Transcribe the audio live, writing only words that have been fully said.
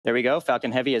There we go.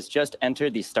 Falcon Heavy has just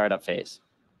entered the startup phase.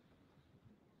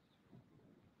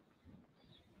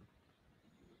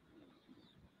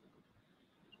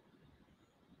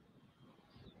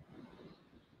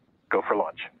 Go for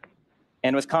launch.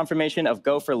 And with confirmation of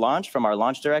go for launch from our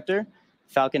launch director,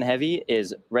 Falcon Heavy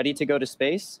is ready to go to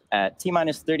space at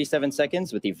T-minus 37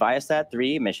 seconds with the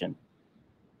ViaSat-3 mission.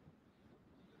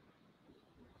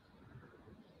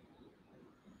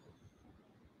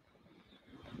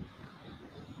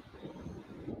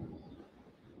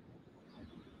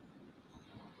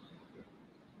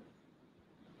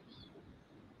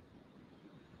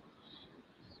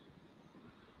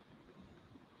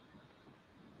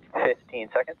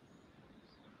 Seconds.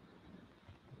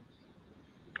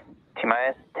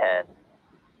 T-minus 10,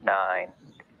 9,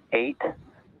 8,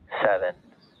 7,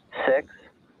 6,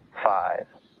 5,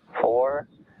 4,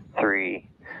 3,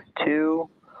 2,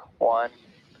 1.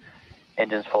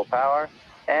 Engines full power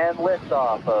and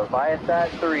liftoff of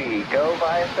ViaSat-3. Go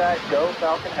ViaSat, go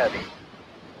Falcon Heavy.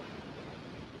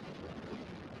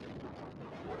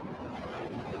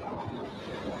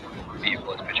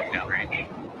 Vehicle is pitching downrange.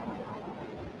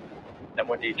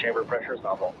 M1D chamber pressure is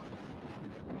nominal.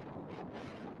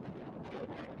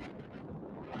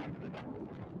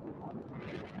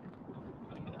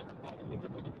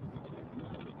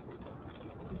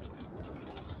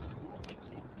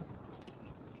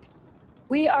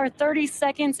 We are 30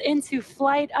 seconds into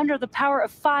flight under the power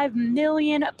of 5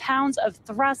 million pounds of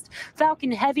thrust.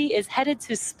 Falcon Heavy is headed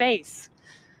to space.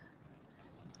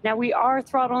 Now we are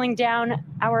throttling down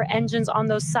our engines on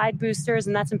those side boosters,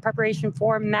 and that's in preparation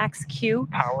for max Q.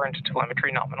 Power into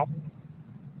telemetry nominal.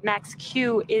 Max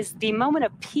Q is the moment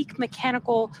of peak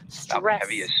mechanical stress. Falcon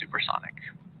Heavy is supersonic.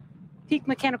 Peak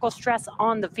mechanical stress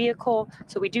on the vehicle.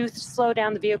 So we do slow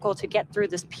down the vehicle to get through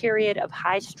this period of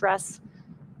high stress.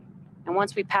 And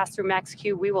once we pass through max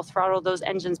Q, we will throttle those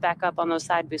engines back up on those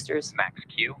side boosters. Max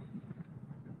Q.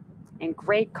 And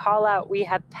great call out, we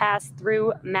have passed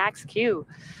through max Q.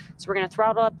 So we're going to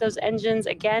throttle up those engines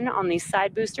again on these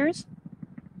side boosters.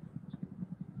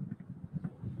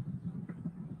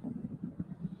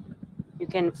 You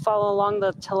can follow along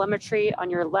the telemetry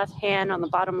on your left hand, on the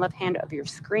bottom left hand of your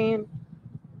screen.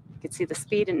 You can see the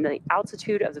speed and the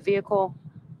altitude of the vehicle,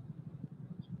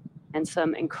 and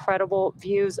some incredible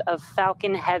views of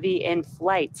Falcon Heavy in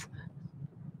flight.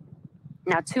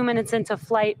 Now, 2 minutes into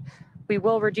flight, we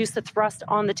will reduce the thrust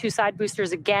on the two side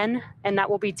boosters again, and that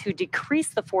will be to decrease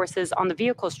the forces on the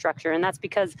vehicle structure. And that's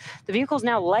because the vehicle is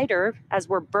now lighter as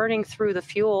we're burning through the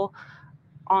fuel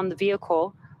on the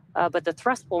vehicle, but the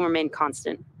thrust will remain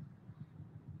constant.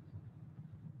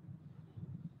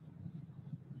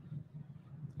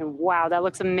 And wow, that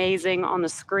looks amazing on the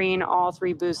screen, all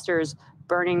three boosters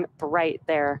burning bright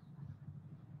there.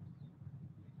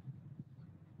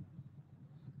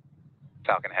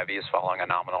 Falcon Heavy is following a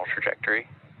nominal trajectory.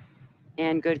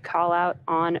 And good call out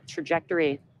on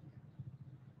trajectory.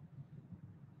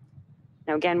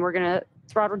 Now again, we're gonna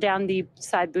throttle down the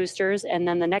side boosters, and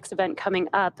then the next event coming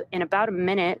up in about a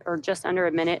minute or just under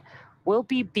a minute will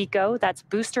be BECO, that's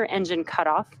booster engine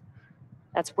cutoff.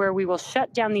 That's where we will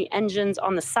shut down the engines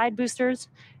on the side boosters,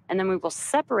 and then we will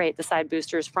separate the side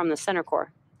boosters from the center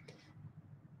core.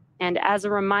 And as a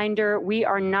reminder, we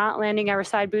are not landing our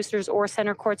side boosters or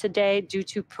center core today due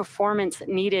to performance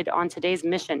needed on today's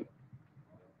mission.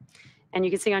 And you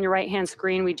can see on your right-hand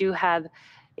screen, we do have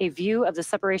a view of the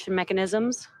separation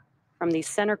mechanisms from the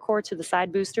center core to the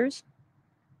side boosters.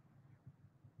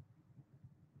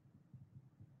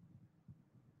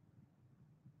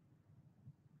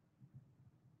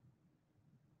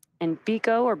 And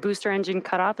BECO, or booster engine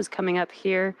cutoff, is coming up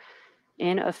here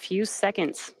in a few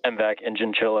seconds. MVAC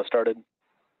engine chill has started.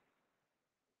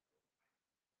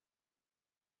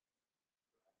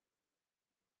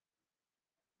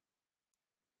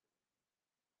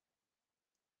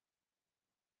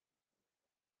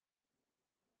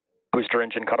 Booster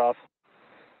engine cutoff.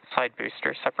 Side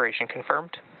booster separation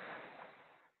confirmed.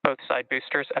 Both side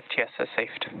boosters FTS has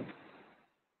safed.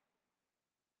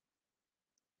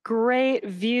 Great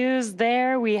views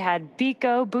there. We had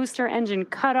BECO, booster engine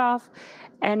cutoff,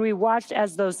 and we watched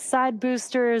as those side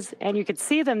boosters, and you could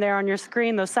see them there on your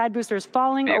screen, those side boosters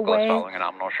falling Vehicle away. is following a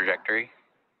nominal trajectory.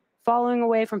 Falling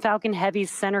away from Falcon Heavy's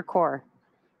center core.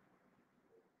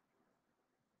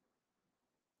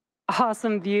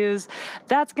 Awesome views.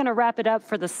 That's going to wrap it up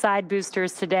for the side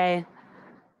boosters today.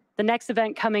 The next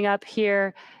event coming up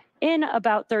here in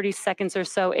about 30 seconds or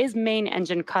so is main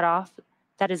engine cutoff.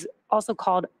 That is also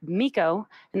called MECO,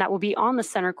 and that will be on the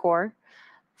center core,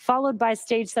 followed by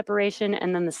stage separation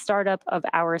and then the startup of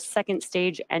our second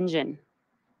stage engine.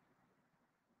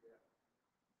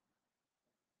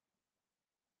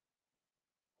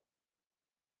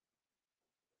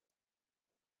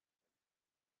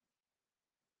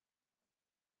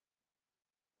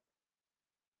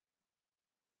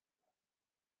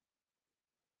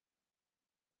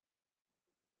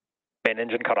 Main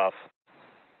engine cut off.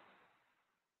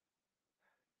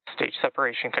 Stage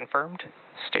separation confirmed.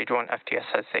 Stage 1 FTS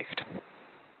has safed.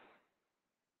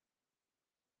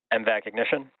 MVAC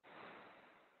ignition.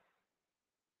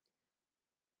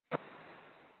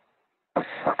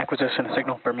 Acquisition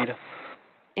signal, Bermuda.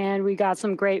 And we got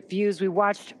some great views. We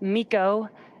watched MECO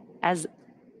as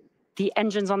the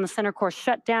engines on the center core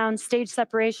shut down, stage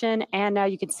separation, and now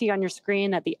you can see on your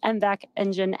screen that the MVAC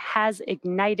engine has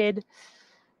ignited.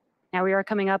 Now we are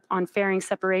coming up on fairing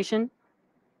separation.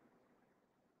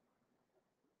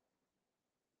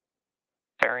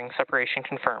 Fairing separation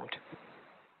confirmed.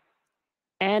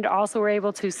 And also we're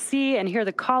able to see and hear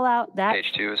the call out that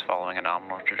Stage 2 is following a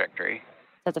nominal trajectory.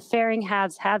 that the fairing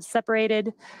halves have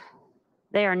separated.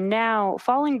 They are now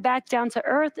falling back down to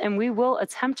Earth, and we will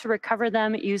attempt to recover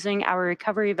them using our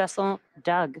recovery vessel,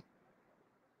 Doug.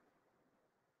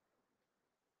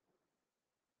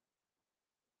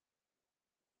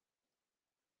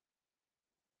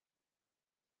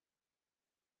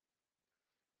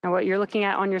 Now what you're looking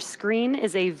at on your screen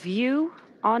is a view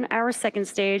on our second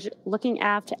stage, looking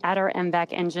aft at our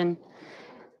MVAC engine.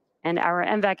 And our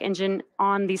MVAC engine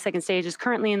on the second stage is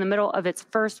currently in the middle of its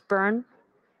first burn.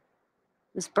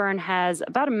 This burn has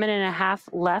about a minute and a half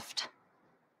left.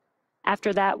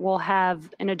 After that, we'll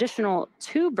have an additional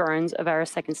 2 burns of our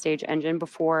second stage engine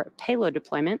before payload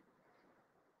deployment.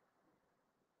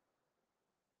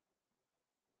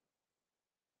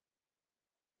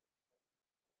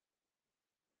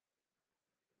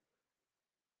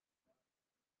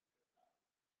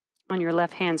 On your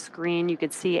left-hand screen, you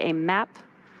could see a map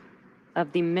of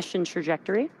the mission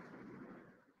trajectory.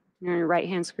 And on your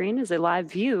right-hand screen is a live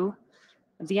view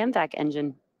of the MVAC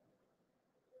engine.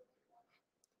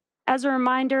 As a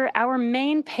reminder, our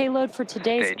main payload for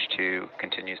today's... Stage 2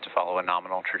 continues to follow a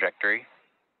nominal trajectory.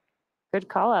 Good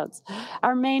callouts.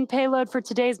 Our main payload for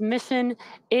today's mission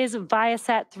is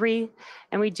ViaSat-3,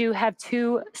 and we do have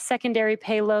 2 secondary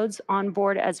payloads on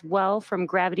board as well from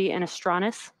Gravity and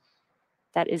Astronis.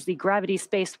 That is the Gravity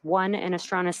Space 1 and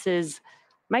Astronis's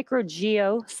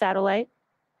micro-geo satellite.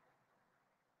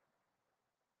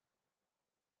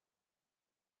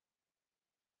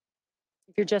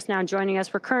 If you're just now joining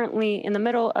us, we're currently in the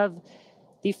middle of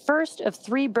the first of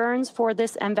 3 burns for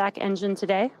this MVAC engine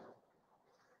today.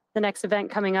 The next event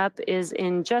coming up is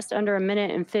in just under a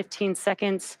minute and 15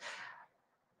 seconds.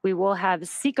 We will have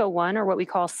SECO 1, or what we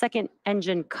call second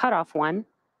engine cutoff 1. And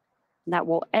that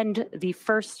will end the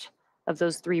first of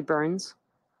those 3 burns.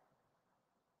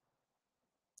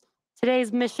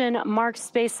 Today's mission marks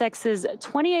SpaceX's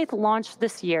 28th launch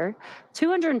this year,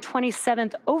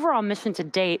 227th overall mission to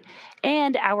date,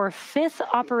 and our 5th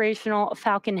operational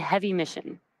Falcon Heavy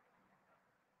mission.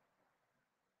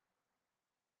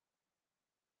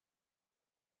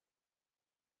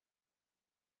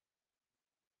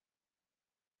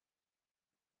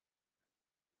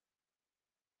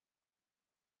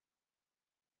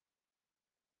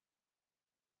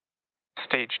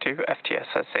 Stage 2 FTS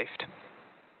has safed.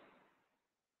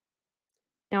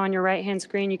 Now on your right-hand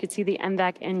screen, you can see the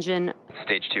MVAC engine.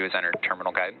 Stage 2 has entered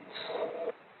terminal guidance.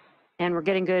 And we're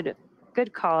getting good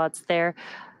call-outs there.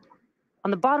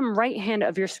 On the bottom right-hand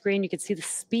of your screen, you can see the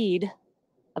speed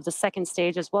of the second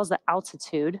stage as well as the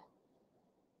altitude.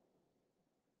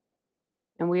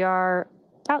 And we are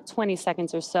about 20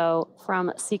 seconds or so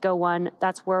from SECO 1.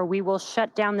 That's where we will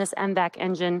shut down this MVAC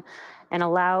engine and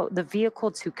allow the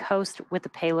vehicle to coast with the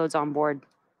payloads on board.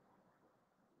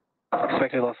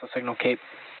 Expected loss of signal, Cape.